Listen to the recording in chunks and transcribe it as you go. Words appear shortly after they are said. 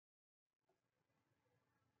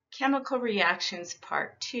Chemical reactions,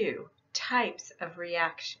 part 2, types of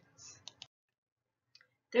reactions.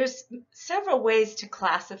 There's several ways to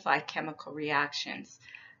classify chemical reactions,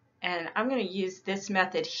 and I'm going to use this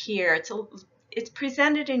method here. It's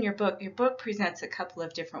presented in your book. Your book presents a couple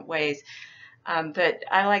of different ways, but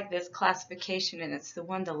I like this classification, and it's the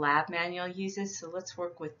one the lab manual uses, so let's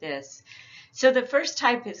work with this. So the first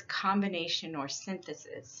type is combination or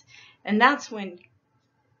synthesis, and that's when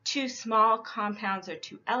two small compounds or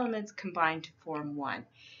two elements combine to form one.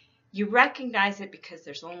 You recognize it because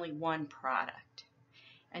there's only one product.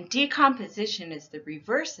 And decomposition is the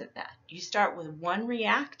reverse of that. You start with one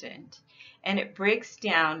reactant and it breaks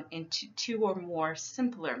down into two or more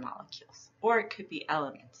simpler molecules, or it could be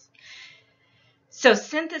elements. So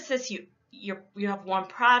synthesis, you have one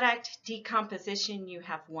product. Decomposition, you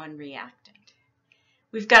have one reactant.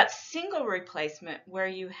 We've got single replacement where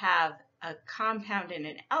you have a compound and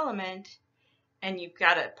an element, and you've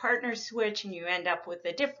got a partner switch and you end up with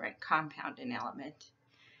a different compound and element.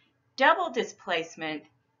 Double displacement,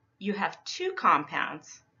 you have two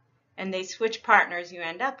compounds and they switch partners, you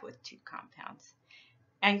end up with two compounds.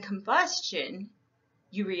 And combustion,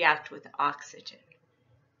 you react with oxygen.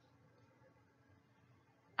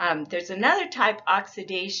 There's another type,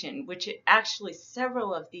 oxidation, which actually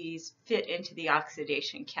several of these fit into the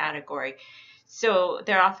oxidation category. So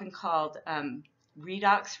they're often called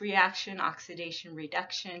redox reaction, oxidation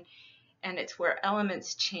reduction, and it's where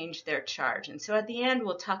elements change their charge. And so at the end,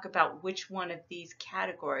 we'll talk about which one of these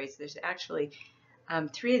categories. There's actually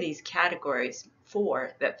 3 of these categories,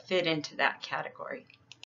 4 that fit into that category.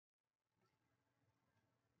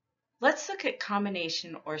 Let's look at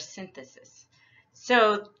combination or synthesis.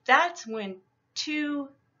 So that's when two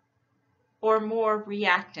or more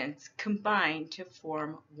reactants combine to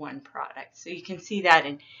form one product. So you can see that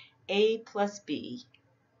in A plus B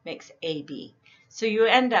makes AB. So you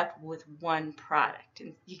end up with one product.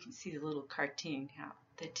 And you can see the little cartoon how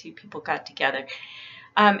the two people got together.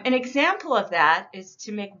 An example of that is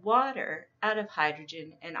to make water out of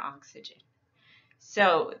hydrogen and oxygen.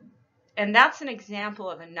 So, and that's an example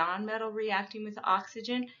of a nonmetal reacting with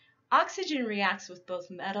oxygen. Oxygen reacts with both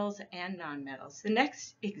metals and nonmetals. The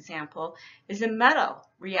next example is a metal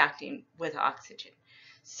reacting with oxygen.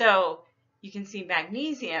 So you can see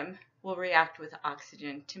magnesium will react with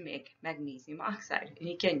oxygen to make magnesium oxide. And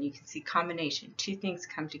again, you can see combination. Two things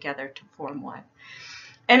come together to form one.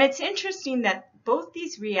 And it's interesting that both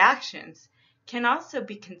these reactions can also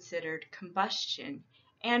be considered combustion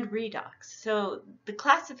and redox. So the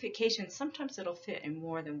classification, sometimes it'll fit in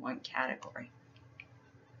more than one category.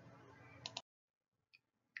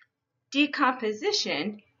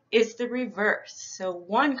 Decomposition is the reverse. So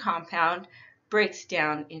one compound breaks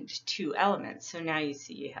down into two elements. So now you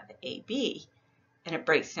see you have AB, and it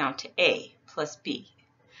breaks down to A plus B.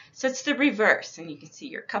 So it's the reverse, and you can see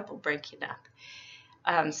your couple breaking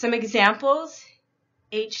up. Some examples,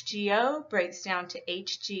 HGO breaks down to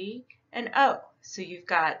HG and O. So you've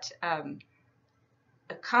got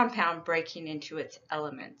a compound breaking into its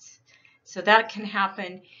elements. So that can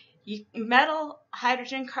happen. Metal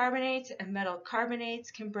hydrogen carbonates and metal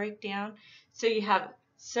carbonates can break down. So you have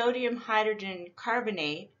sodium hydrogen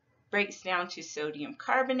carbonate breaks down to sodium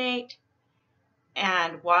carbonate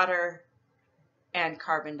and water and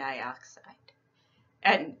carbon dioxide.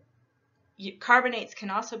 And carbonates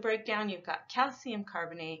can also break down. You've got calcium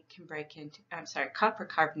carbonate can break into, copper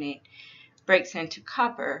carbonate breaks into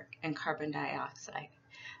copper and carbon dioxide.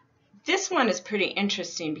 This one is pretty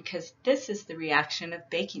interesting because this is the reaction of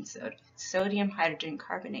baking soda. Sodium hydrogen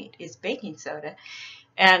carbonate is baking soda,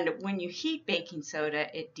 and when you heat baking soda,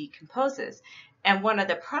 it decomposes. And one of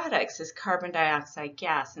the products is carbon dioxide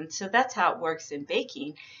gas, and so that's how it works in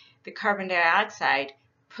baking. The carbon dioxide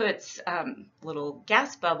puts little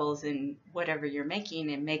gas bubbles in whatever you're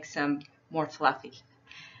making and makes them more fluffy.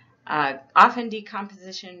 Often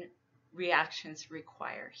decomposition reactions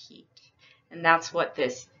require heat, and that's what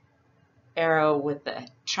this arrow with the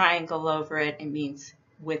triangle over it, it means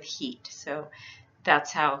with heat. So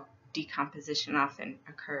that's how decomposition often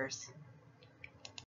occurs.